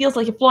ride, and it feels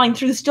like you're flying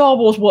through the Star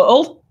Wars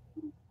world.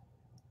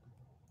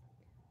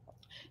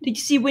 Did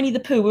you see Winnie the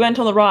Pooh? We went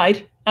on the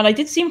ride, and I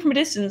did see him from a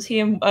distance, he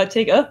and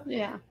Tigger.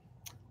 Yeah.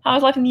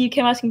 How's life in the UK?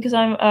 I'm asking because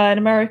I'm in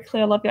America.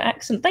 I love your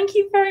accent. Thank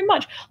you very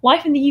much.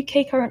 Life in the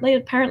UK currently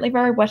apparently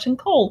very wet and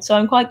cold, so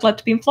I'm quite glad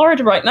to be in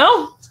Florida right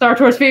now. Star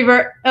Tours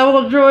fever.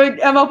 Droid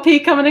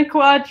MLP coming in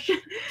clutch.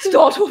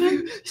 Star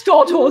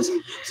Tours.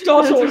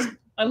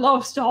 I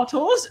love Star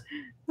Tours.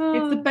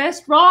 It's the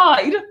best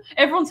ride.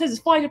 Everyone says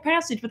it's Flight of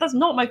Passage, but that's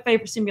not my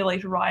favorite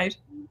simulator ride.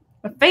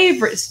 My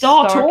favorite is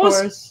Star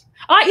Tours.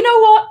 You know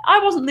what? I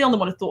wasn't the only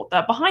one who thought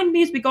that. Behind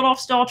me as we got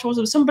off Star Tours,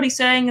 there was somebody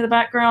saying in the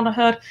background, I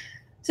heard,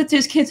 said to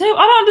his kids, "Hey, I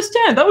don't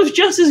understand. That was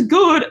just as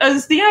good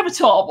as the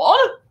Avatar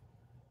one."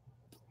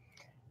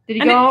 Did he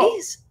go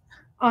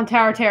on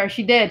Tower Terror?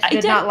 She did. She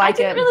did not like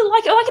it. I didn't really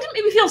like it. Like, it didn't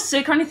make me feel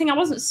sick or anything. I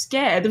wasn't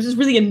scared. There was this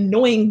really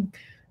annoying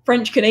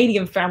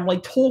French-Canadian family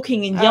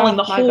talking and yelling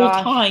the whole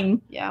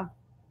time. Yeah.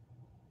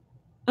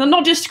 And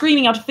not just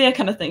screaming out of fear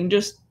kind of thing,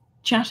 just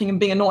chatting and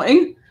being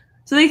annoying.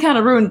 So they kind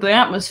of ruined the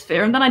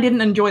atmosphere, and then I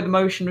didn't enjoy the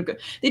motion.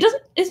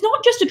 It's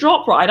not just a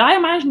drop ride. I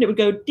imagined it would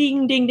go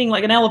ding, ding, ding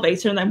like an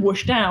elevator and then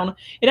whoosh down.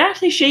 It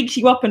actually shakes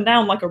you up and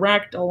down like a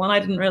rag doll, and I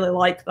didn't really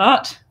like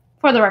that.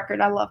 For the record,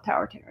 I love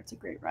Tower Terror. It's a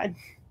great ride.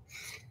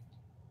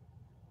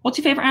 What's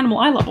your favorite animal?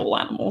 I love all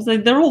animals.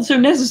 They're all so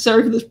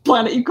necessary for this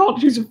planet. You can't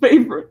choose a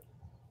favorite.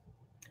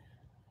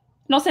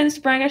 Not saying this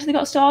to brag, I actually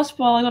got stars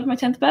while I got my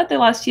 10th birthday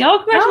last year. Oh,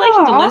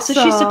 congratulations, Alyssa.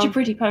 Awesome. She's such a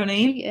pretty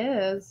pony. She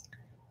is.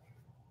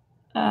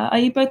 Are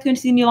you both going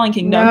to see the new Lion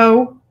King?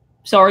 No.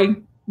 Sorry,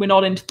 we're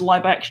not into the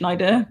live action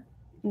idea.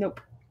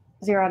 Nope.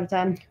 0 out of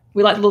 10.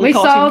 We like the little We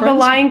cartoon saw friends. the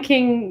Lion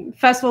King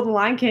Festival of the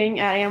Lion King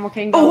at Animal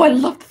Kingdom. Oh, I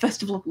love the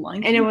Festival of the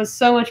Lion King. And it was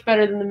so much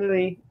better than the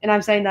movie. And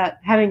I'm saying that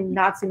having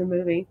not seen the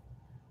movie.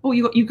 Oh,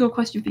 you got a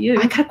question for you.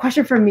 I got a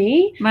question for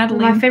me.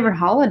 Madeline. My favorite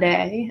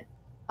holiday.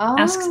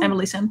 Asks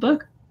Emily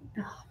Sandberg.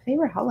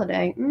 Favorite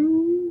holiday?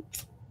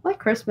 Like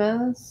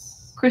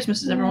Christmas.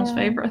 Christmas is everyone's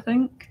favorite, I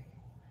think.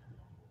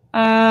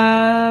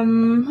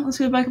 Let's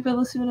go back a bit.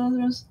 Let's see what else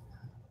there is.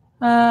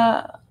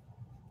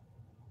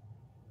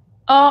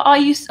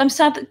 I'm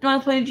sad that My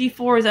Little Pony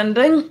G4 is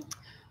ending.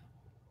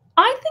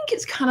 I think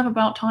it's kind of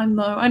about time,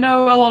 though. I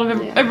know a lot of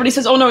everybody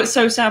says, "Oh no, it's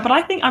so sad," but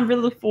I think I'm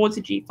really looking forward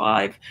to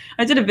G5.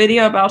 I did a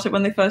video about it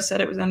when they first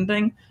said it was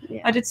ending.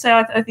 Yeah. I did say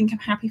I think I'm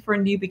happy for a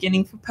new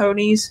beginning for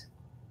ponies.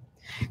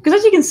 Because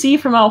as you can see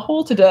from our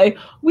haul today,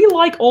 we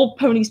like old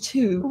ponies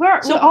too.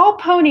 So all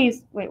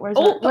ponies. Wait, where's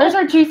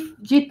our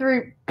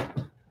G3?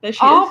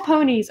 All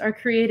ponies are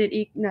created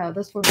equal. No,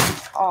 this was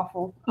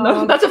awful.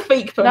 No, that's a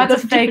fake pony.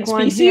 That's a fake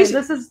one. Here.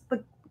 This is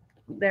the.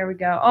 There we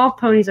go. All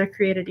ponies are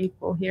created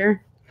equal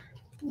here.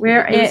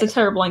 It's a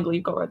terrible angle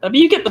you've got right there, but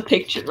you get the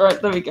picture,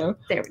 right? There we go.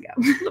 There we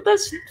go. But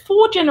there's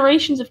 4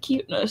 generations of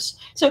cuteness.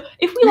 So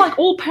if we like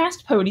all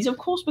past ponies, of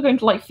course we're going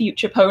to like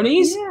future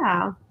ponies.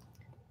 Yeah.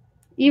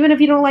 Even if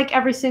you don't like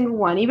every single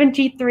one, even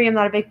G3, I'm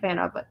not a big fan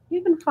of, but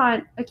you can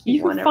find a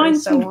cute one. You can find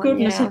some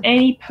goodness in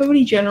any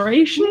pony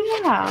generation.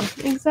 Yeah,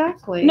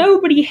 exactly.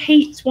 Nobody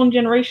hates one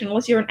generation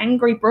unless you're an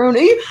angry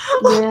brony.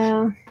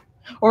 Yeah.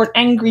 Or an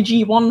angry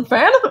G1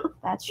 fan.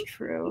 That's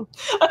true.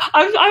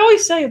 I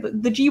always say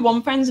that the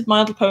G1 fans of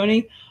My Little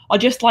Pony are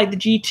just like the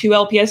G2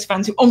 LPS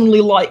fans who only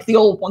like the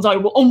old ones. I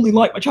will only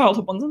like my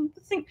childhood ones. And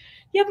I think,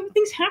 yeah, but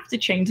things have to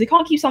change. They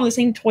can't keep selling the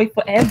same toy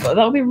forever.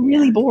 That would be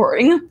really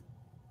boring.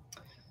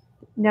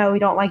 No, we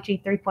don't like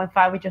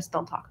G3.5. We just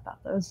don't talk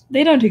about those.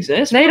 They don't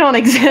exist. They don't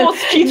exist.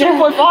 What's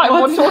G3.5? What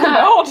are you talking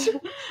about?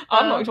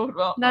 I'm not talking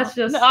about. That's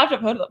just. No, I've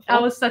never heard of that before.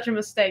 That was such a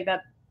mistake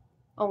that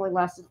only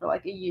lasted for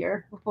like a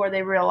year before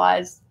they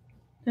realized.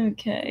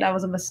 Okay. That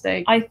was a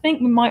mistake. I think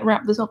we might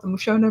wrap this up and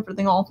we've shown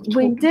everything off.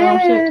 We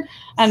did.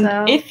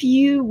 And if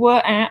you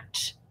were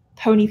at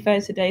Pony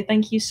Fair today,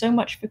 thank you so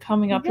much for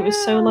coming up. Yeah. It was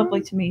so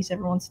lovely to meet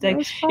everyone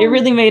today. It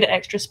really made it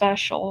extra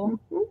special.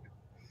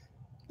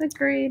 Mm-hmm.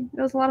 Agreed.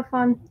 It was a lot of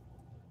fun.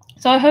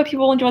 So I hope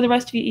you all enjoy the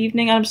rest of your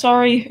evening. I'm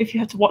sorry if you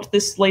had to watch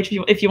this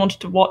later, if you wanted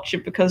to watch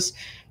it, because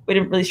we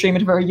didn't really stream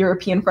at a very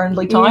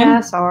European-friendly time.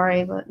 Yeah,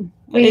 sorry, but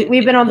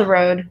we've been on the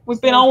road.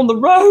 We've been on the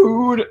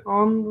road.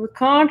 On the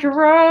country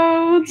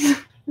roads.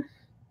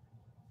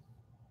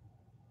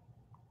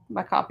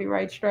 My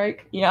copyright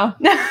strike. Yeah.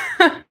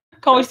 Can't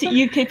wait to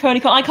see UK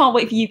PonyCon. I can't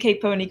wait for UK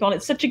PonyCon.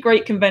 It's such a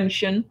great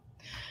convention.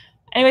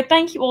 Anyway,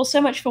 thank you all so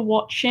much for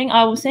watching.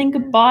 I will say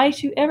goodbye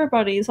to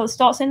everybody. So let's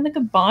start saying the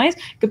goodbyes.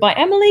 Goodbye,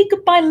 Emily.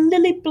 Goodbye,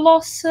 Lily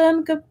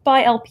Blossom.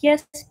 Goodbye,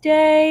 LPS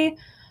Day.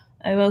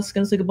 Who else is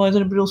going to say goodbye? Is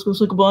anybody else going to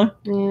say goodbye?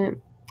 Yeah.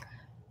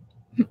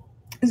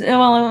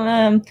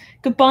 Well,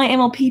 goodbye,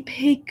 MLP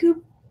Pig.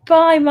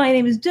 Goodbye, my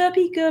name is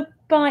Derpy.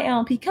 Goodbye,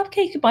 MLP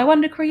Cupcake. Goodbye,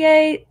 Wonder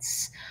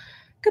Creates.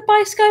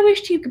 Goodbye,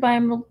 Skywish Tube. Goodbye,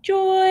 Emerald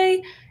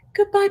Joy.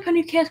 Goodbye,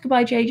 Pony Chaos.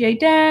 Goodbye, JJ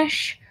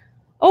Dash.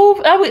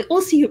 Oh,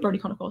 we'll see you at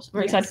BronyCon, of course.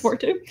 Very excited for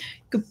it too.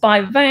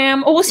 Goodbye,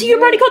 Vam. Oh, we'll see you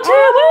at BronyCon too.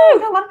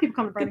 Oh, a lot of people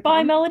come to BronyCon.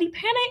 Goodbye, Melody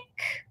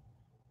Panic.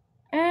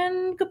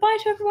 And goodbye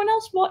to everyone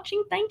else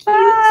watching. Thank you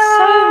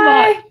so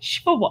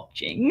much for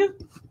watching.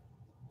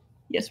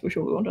 Yes, we're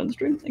sure we won't end the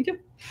stream. Thank you.